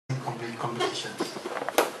the competitions.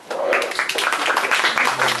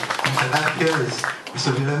 On the left here is Mr.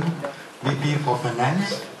 William, VP for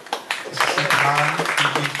Finance, Mr. Singapore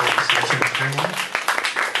VP for Selection and Training,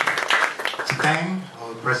 Mr. Tang,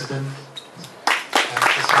 our President, and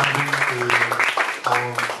Mr. Sandri, our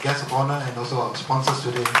guest of honor and also our sponsors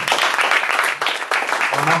today.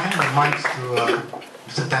 I'll now hand the mics to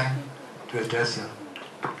Mr. Tang to address you.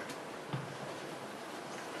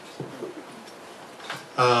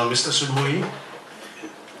 Mr. Sunhui,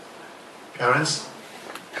 parents,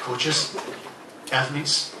 coaches,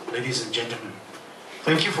 athletes, ladies and gentlemen,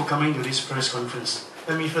 thank you for coming to this press conference.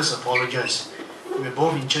 Let me first apologize. We're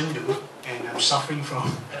both in Chengdu and I'm suffering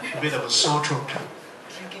from a bit of a sore throat.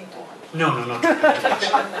 No, not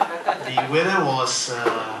the weather was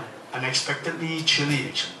unexpectedly chilly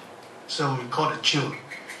actually, so we caught a chill.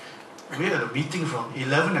 We had a meeting from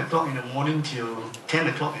 11 o'clock in the morning till 10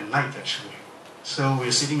 o'clock at night actually. So we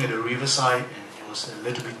were sitting at the riverside and it was a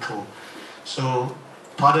little bit cold. So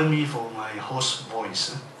pardon me for my hoarse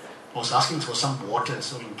voice. I was asking for some water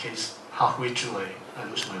so in case halfway through I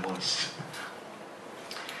lose my voice.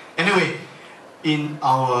 Anyway, in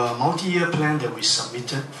our multi-year plan that we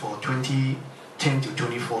submitted for 2010 to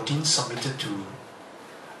 2014, submitted to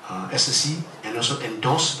SSC and also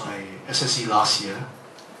endorsed by SSC last year,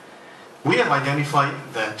 we have identified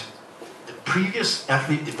that the previous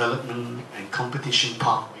athlete development and competition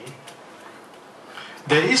pathway,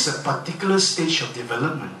 there is a particular stage of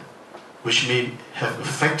development which may have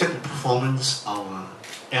affected the performance of our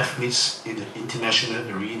athletes in the international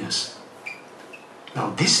arenas.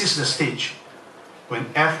 Now this is the stage when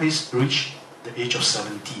athletes reach the age of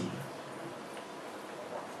 17.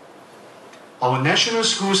 Our National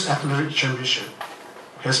Schools Athletic Championship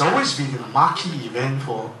has always been a marquee event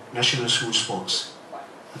for national school sports.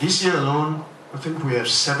 This year alone, I think we have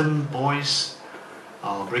 7 boys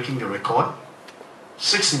breaking the record,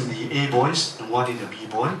 6 in the A boys and 1 in the B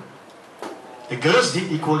boy. The girls did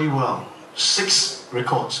equally well, 6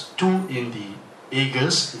 records, 2 in the A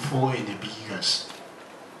girls and 4 in the B girls.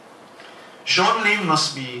 Sean Lim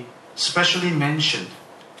must be specially mentioned.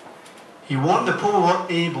 He won the pole vault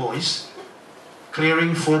A boys,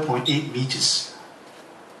 clearing 4.8 meters.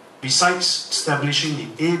 Besides establishing the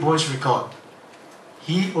A boys record,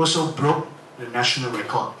 he also broke the national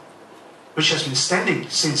record, which has been standing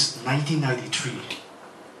since 1993.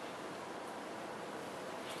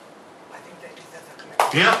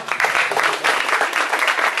 Yeah.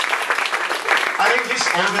 I think this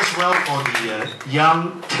augurs well for the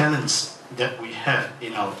young talents that we have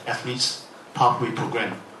in our athletes pathway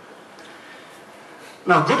program.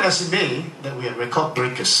 Now, good as it may that we have record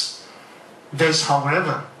breakers, there's,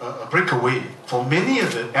 however, a breakaway for many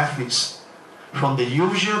of the athletes from the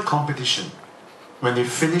usual competition when they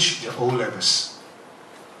finish their O-levels.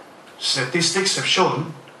 Statistics have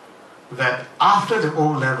shown that after the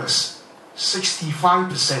O-levels,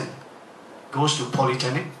 65% goes to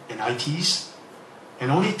polytechnic and ITs, and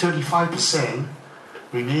only 35%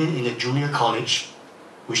 remain in the junior college,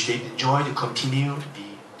 which they enjoy to continue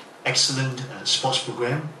the excellent sports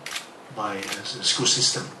program by the school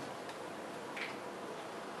system.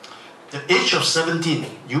 The age of 17,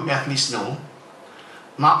 you athletes know,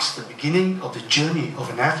 marks the beginning of the journey of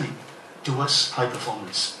an athlete towards high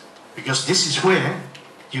performance. Because this is where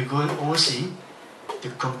you go overseas to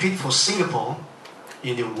compete for Singapore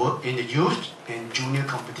in the youth and junior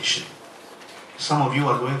competition. Some of you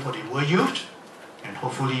are going for the World Youth, and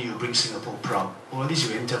hopefully you bring Singapore proud, or at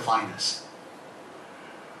least you enter finals.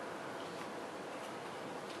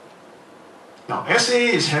 Now, SA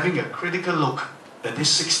is having a critical look at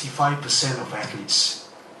this 65% of athletes,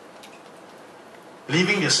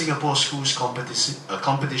 leaving the Singapore schools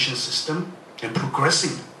competition system and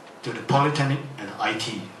progressing to the polytechnic and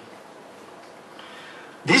IT.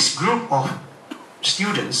 This group of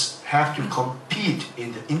students have to compete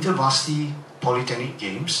in the InterVarsity Polytechnic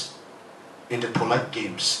Games and the Polite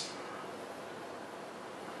Games.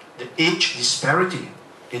 The age disparity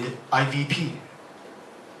in the IVP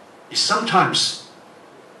is sometimes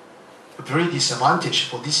a very disadvantage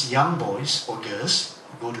for these young boys or girls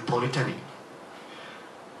who go to Polytechnic.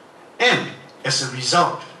 And as a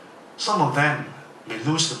result, some of them may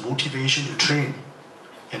lose the motivation to train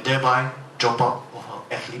and thereby drop out of our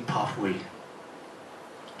athlete pathway.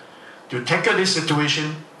 To tackle this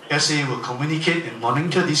situation, SA will communicate and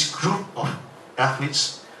monitor this group of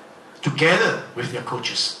athletes together with their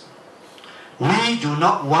coaches. We do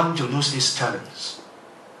not want to lose these talents.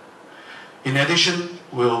 In addition,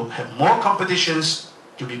 we'll have more competitions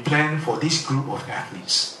to be planned for this group of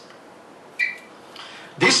athletes.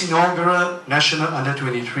 This inaugural National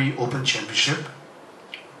Under-23 Open Championship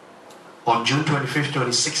on June 25th,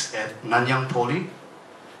 26th at Nanyang Poly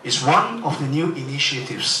is one of the new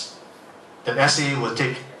initiatives that SAA will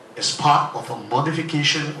take as part of a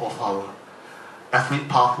modification of our athlete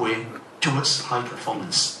pathway towards high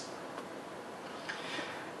performance.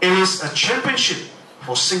 It is a championship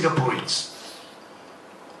for Singaporeans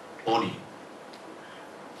only.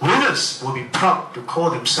 Winners will be proud to call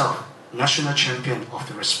themselves national champion of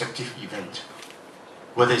the respective event,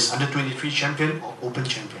 whether it's under 23 champion or open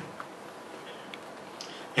champion.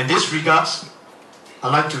 In this regards,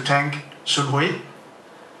 I'd like to thank Sun Hui,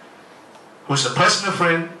 who is a personal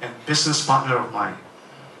friend and business partner of mine.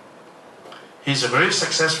 He's a very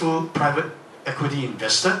successful private equity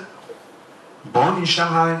investor, born in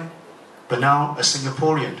Shanghai, but now a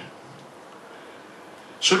Singaporean.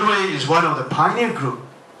 Sun Hui is one of the pioneer group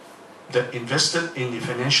that invested in the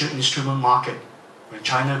financial instrument market when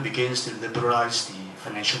China begins to liberalize the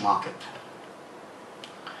financial market.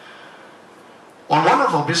 On one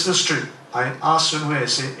of our business trips, I asked Sun Hui, I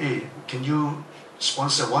said, hey, can you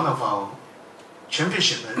sponsor one of our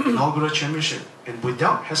championship, an inaugural championship? And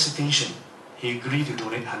without hesitation, he agreed to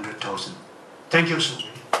donate 100,000. Thank you, Sun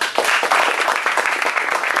Hui.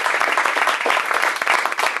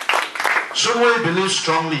 Sun Hui believes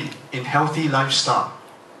strongly in healthy lifestyle,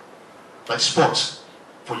 like sports,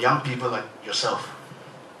 for young people like yourself.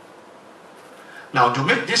 Now, to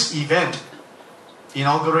make this event,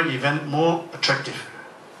 inaugural event, more attractive,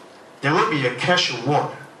 there will be a cash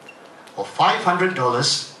award of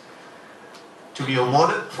 $500 to be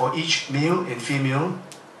awarded for each male and female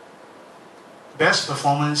best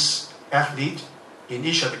performance athlete in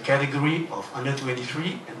each of the category of under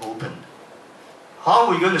 23 and open. How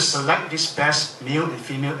are we going to select this best male and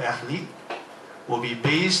female athlete will be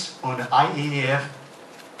based on the IAAF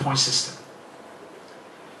point system.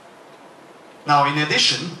 Now, in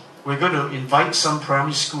addition, we're going to invite some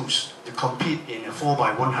primary schools to compete in a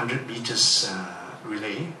 4x100 meters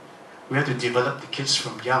relay. We have to develop the kids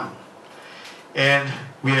from young. And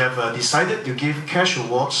we have decided to give cash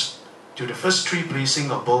awards to the first three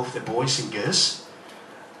placing of both the boys and girls,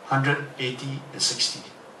 180 and 60.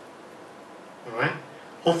 Alright?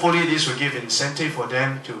 Hopefully this will give incentive for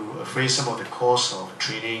them to face some of the costs of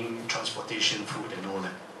training, transportation, food and all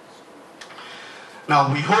that.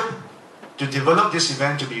 Now, we hope to develop this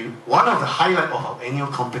event to be one of the highlights of our annual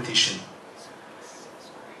competition.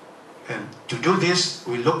 And to do this,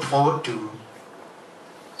 we look forward to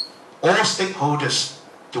all stakeholders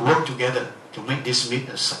to work together to make this meet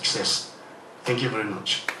a success. Thank you very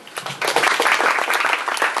much.